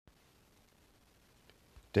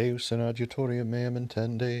Deus in adjutorium meam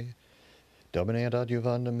intende, Domine ad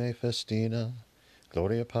adjuvandum me festina,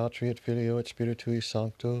 Gloria Patri et Filio et Spiritui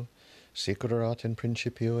Sancto, Sicut erat in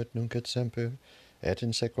principio et nunc et semper, et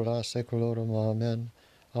in saecula saeculorum. Amen.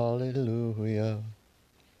 Alleluia.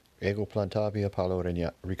 Ego plantavi Apollo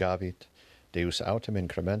regavit, Deus autem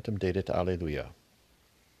incrementum dedit. Alleluia.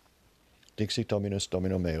 Dixit Dominus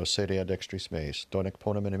Domino meo, sede ad dextris meis, donec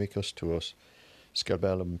ponem inimicos tuos,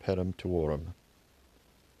 scerbellum pedum tuorum.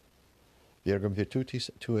 Virgum virtutis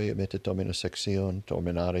tuae emittit Dominus exion,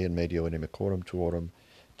 dominare in medio inimicorum tuorum,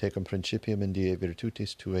 tecum principium in die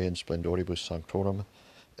virtutis tuae in splendoribus sanctorum,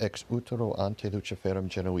 ex utero ante Luciferum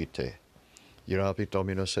genuite. Iravit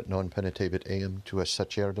Dominus et non penitebit eum, tuas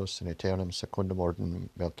sacerdos in aeternum secundum ordinum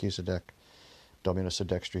Melchizedec, Dominus ad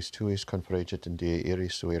dextris tuis confregit in die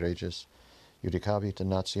iris sui regis, judicavit in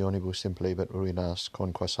nationibus implebet ruinas,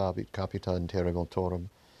 conquasavit capita in terra mortorum,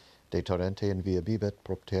 de torrente in via bibet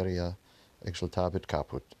propteria, exultavit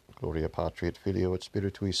caput. Gloria Patri et Filio et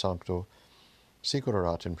Spiritui Sancto, sicut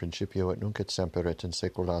erat in principio et nunc et semper et in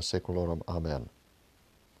saecula saeculorum. Amen.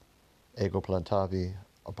 Ego plantavi,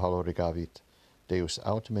 Apollo regavit, Deus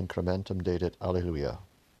autem incrementum dedit. Alleluia.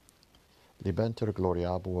 Libenter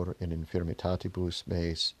gloriabor in infirmitatibus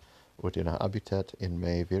meis, ut in habitet in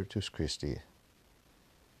me virtus Christi.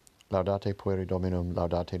 Laudate pueri Dominum,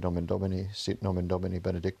 laudate nomen Domini, sit nomen Domini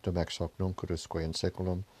benedictum ex hoc nunc usque in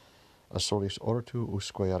saeculum, a solis ortu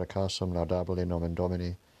usque ad occasum laudabile nomen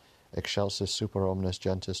Domini, excelsis super omnes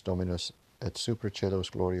gentes Dominus, et super celos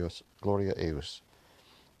gloria eius,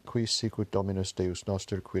 qui sicut Dominus Deus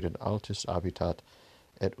noster, quid in altis habitat,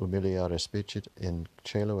 et humilia respicit in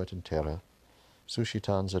caelo et in terra,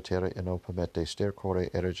 suscitans a terra in opum et de stercore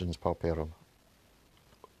erigens pauperum,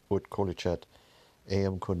 ut collicet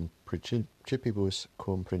eam cum principibus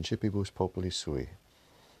populi sui,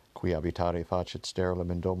 qui habitare facit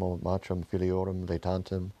sterilum in domo matram filiorum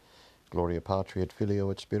letantem, Gloria Patri et Filio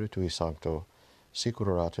et Spiritui Sancto, sicut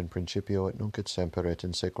erat in principio et nunc et semper et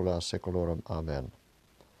in saecula saeculorum. Amen.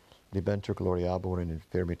 Libenter gloriabor in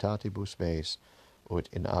infirmitatibus meis, ut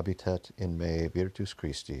in habitet in me virtus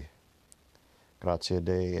Christi. Gratia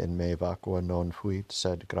Dei in me vacua non fuit,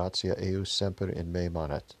 sed gratia eius semper in me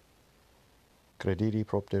manet. Credidi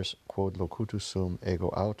propter quod locutus sum, ego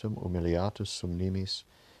autem humiliatus sum nimis,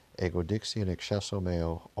 ego dixi in excesso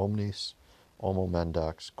meo, omnis, homo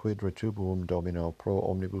mandax, quid retribuum Domino pro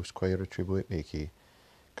omnibus quae retribuit mihi,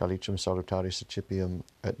 calicem salutaris accipium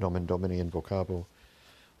et nomen Domini invocabo,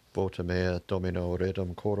 vota mea Domino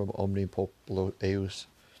redum corum omni populo eius,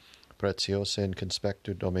 pretiose in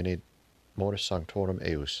conspectu Domini moris sanctorum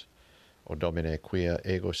eius, o Domine quia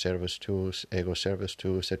ego servus tuus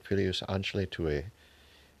et filius angeli tuae,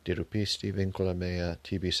 dirupisti vincula mea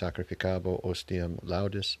tibi sacrificabo ostium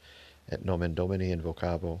laudis et nomen Domini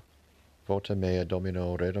invocabo, vota mea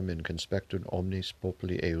Domino redum in conspectum omnis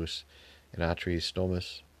populi eius, in atriis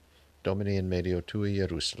domus, Domini in medio tui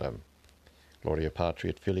Jerusalem. Gloria Patri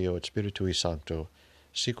et Filio et Spiritui Sancto,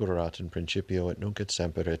 sicut erat in principio et nunc et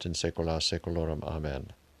semper et in saecula saeculorum.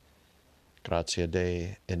 Amen. Gratia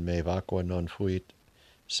Dei in me vacua non fuit,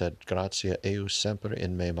 sed gratia eius semper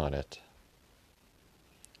in me manet.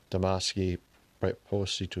 Damasci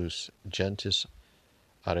prepositus gentis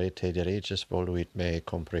arete de regis voluit me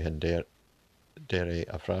comprehendere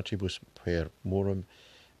a fratibus per murum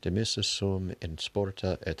demissus sum in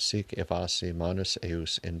sporta et sic evasi manus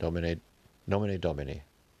eius in nomine Domini.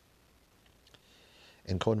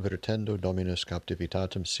 In convertendo Dominus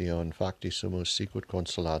captivitatem Sion facti sumus sicut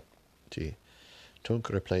consolati, tunc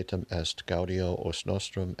repletum est gaudio os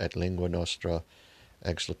nostrum et lingua nostra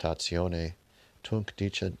exultatione, tunc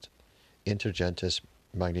dicent inter gentes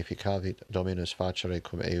magnificavit Dominus facere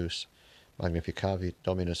cum eius, magnificavit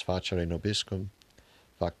Dominus facere nobiscum,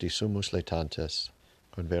 facti sumus laetantes,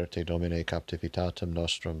 converte Domine captivitatem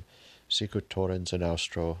nostrum, sicut torrens in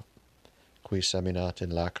austro, qui seminat in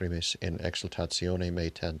lacrimis in exultatione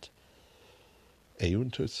metent,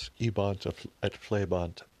 euntus ibant et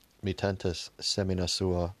flebant, mitentes semina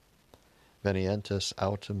sua, venientes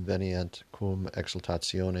autem venient cum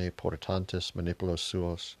exultatione portantes manipulos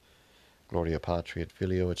suos, Gloria Patri et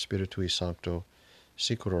Filio et Spiritui Sancto,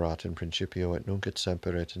 sicut erat in principio et nunc et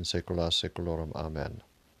semper et in saecula saeculorum. Amen.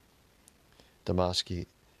 Damasci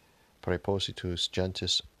prepositus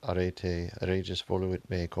gentis arete regis voluit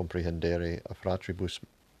me comprehendere a fratribus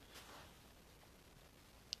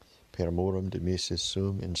per murum demissis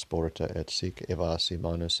sum in sporta et sic evasi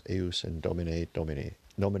manus eius in nomine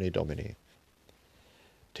Domini.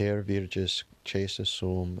 Ter virgis caesus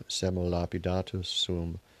sum, semo lapidatus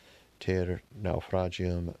sum, ter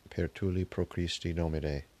naufragium per tuli pro Christi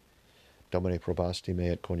nomine. Domine probasti me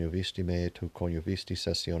et coniovisti me, tu coniovisti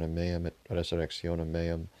sessionem meam et resurrectionem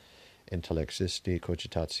meam, intellexisti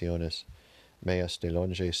cogitationes, meas de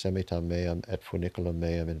longe semitam meam et funiculum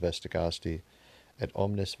meam investigasti, et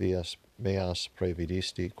omnes vias meas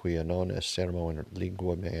previdisti, quia non est sermo in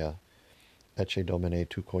lingua mea, ecce Domine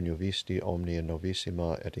tu coniovisti omnia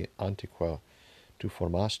novissima et antiqua, tu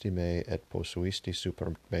formasti me et posuisti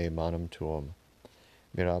super me manum tuum.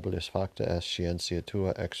 Mirabilis facta est scientia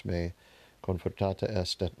tua ex me, confortata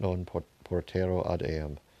est et non portero ad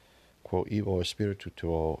eam, quo ivo spiritu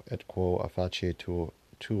tuo, et quo a facie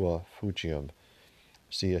tua fugium,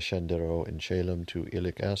 si ascendero in caelum tu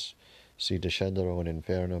illic es, si descendero in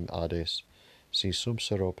infernum Hades, si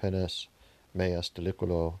sumpsero penes meas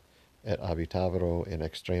deliculo, et habitavero in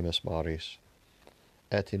extremis maris.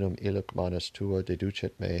 Et inum illic manus tua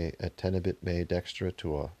deducet me, et tenebit me dextra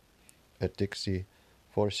tua. Et dixi,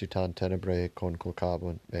 forsitan tenebrae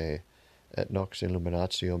conculcabunt me, et nox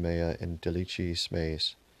illuminatio mea in deliciis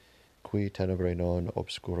meis, qui tenebrae non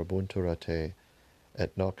obscurabuntur a te,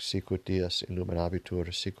 et nox sicut dies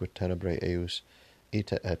illuminabitur sicut tenebrae eius,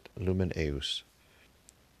 ita et lumen eius.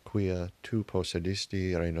 Quia tu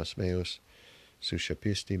possedisti reinos meus,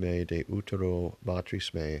 suscepisti me de utero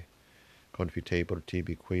matris me, confitebur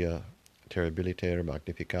tibi quia terribiliter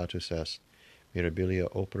magnificatus est, mirabilia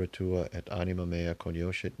opera tua et anima mea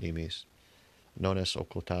cognoscit nimis, non est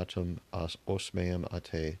occultatum os meam a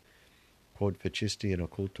te, quod fecisti in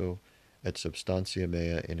occulto, et substantia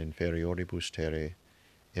mea in inferioribus terrae,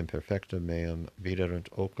 imperfectum meam viderunt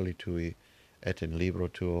oculi tui, et in libro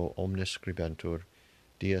tuo omnes scribentur,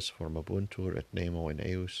 dies formabuntur et nemo in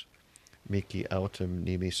eius, mihi autem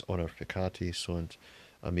nimis honorificati sunt,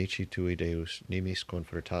 amici tui Deus, nimis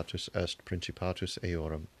convertatus est principatus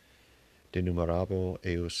eorum, denumerabo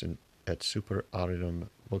eius et super aridum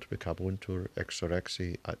multiplicabuntur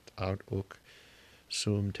exorexi et ad hoc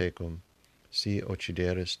sum tecum, si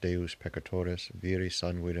occideris Deus peccatores viri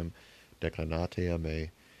sanguinem declinatea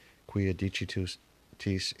me, quia dicitus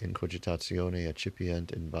tis in cogitatione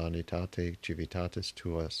accipient in vanitate civitatis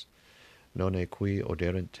tuas, nonne qui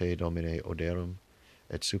oderent te Domine oderum,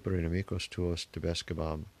 et super inimicos tuos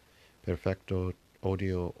debescebam, perfecto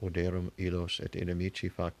odio oderum illos et inimici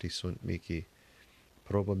facti sunt mihi,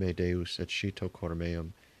 proba me Deus et scito cor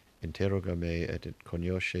meum, interroga me et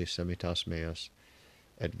cognosce semitas meas,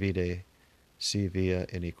 et vide si via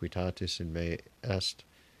iniquitatis in me est,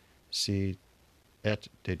 si et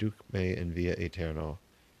deduc me in via eterna,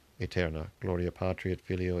 gloria Patri et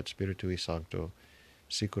Filio et Spiritui Sancto,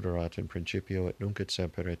 sicut erat in principio et nunc et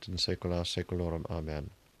semper et in saecula saeculorum.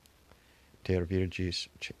 Amen. Ter virgis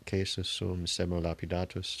caesus sum semel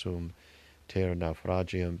lapidatus sum, ter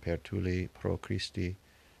naufragium per tuli pro Christi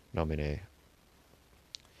nomine.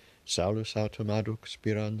 Saulus autem adhuc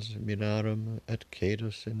spirans minarum et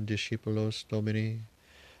cedus in discipulos Domini,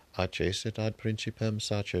 accesit ad principem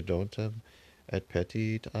sacerdotem, et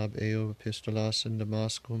petiit ab eo epistolas in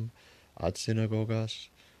Damascum ad synagogas,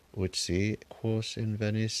 ut si quos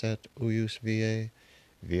invenisset uius viae,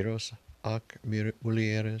 viros ac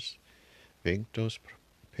mulieres, vinctos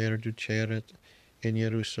perduceret in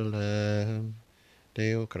Jerusalem.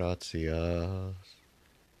 Deo gratias.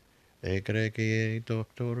 Egregie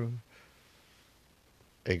Doctor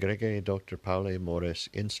Paule Mores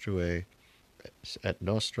instrue et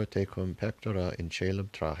nostra tecum pectora in caelum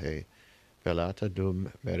trahe, velata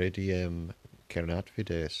dum meridiem cernat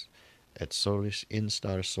fides, et solis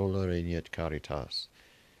instar sola regnat caritas.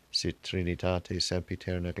 Sit Trinitate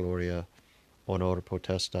sempiterna gloria, honor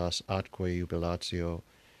potestas atque jubilatio,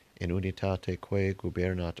 in unitate quae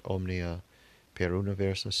gubernat omnia, per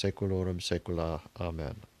universa saeculorum saecula.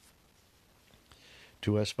 Amen.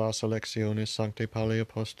 Tu es vas electionis Sancte Pauli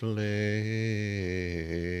Apostole,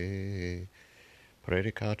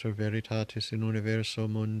 predicator veritatis in universo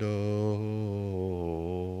mundo.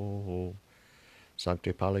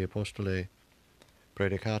 Sancte Pauli Apostole,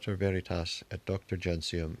 predicator veritas et doctor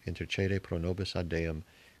gentium, intercede pro nobis ad Deum,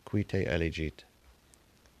 qui te elegit.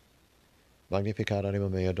 Magnificat anima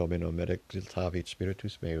mea Dominum, et exultavit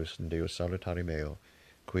spiritus meus in Deus salutari meo,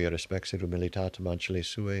 quia respexit humilitatem ancilles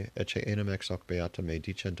sue, ecce enim ex hoc beata me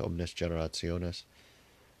dicent omnes generationes,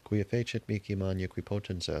 quia fecit mihi magna qui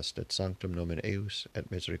potens est, et sanctum nomen eius, et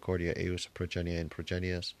misericordia eius progenia in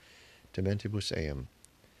progenies, dementibus eam.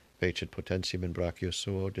 Fecit potentiam in brachio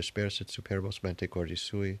suo, dispersit superbos mente cordis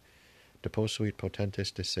sui, deposuit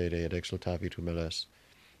potentes de sede, et exultavit humiles,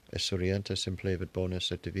 esurientes implevit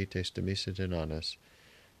bonus, et divites demisit in annas,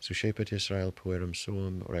 suscepit Israel puerum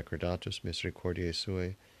suum, recordatus misericordiae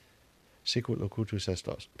suae, sicut locutus est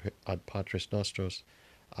ad patris nostros,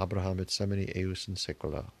 Abraham et semini eius in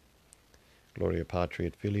saecula. Gloria Patri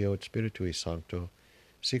et Filio et Spiritui Sancto,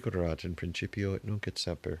 sic ut erat in principio et nunc et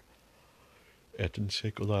semper, et in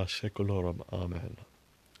saecula saeculorum. Amen.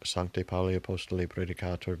 Sancte Pauli Apostoli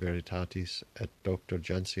Predicator Veritatis et Doctor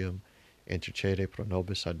Gentium, intercede pro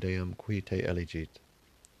nobis ad Deum qui te eligit.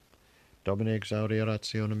 Domine exaudi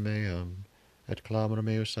rationem meam, et clamor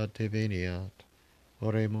meus ad te veniat.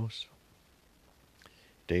 Oremus.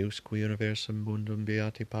 Deus qui universum mundum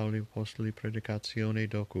beati Pauli Apostoli Predicatione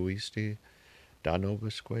docuisti, da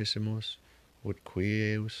nobis quesimus, ut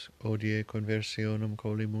qui eus odie conversionum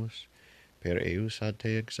colimus, per eus ad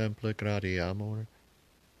te exempla gradi amor.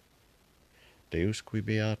 Deus qui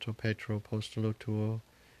beato Petro apostolo tuo,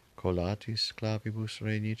 collatis clavibus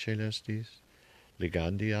regni celestis,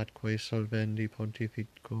 ligandi atque solvendi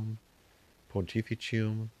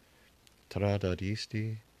pontificium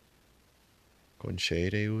tradadisti,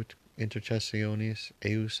 concede ut intercessionis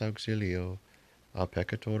eus auxilio a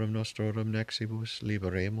peccatorum nostrorum nexibus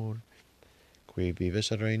liberemur, qui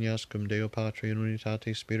vivis et regnas cum Deo Patri in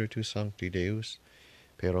unitate Spiritus Sancti Deus,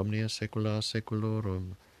 per omnia saecula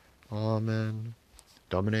saeculorum. Amen.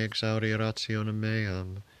 Domine exaudi rationem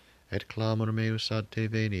meam, et clamor meus ad te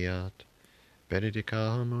veniat.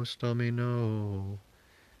 Benedicamus Domino.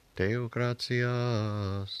 Deo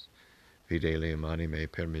gratias. Fidelium anime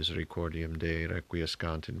per misericordiam Dei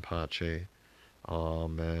requiescant in pace.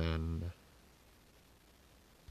 Amen.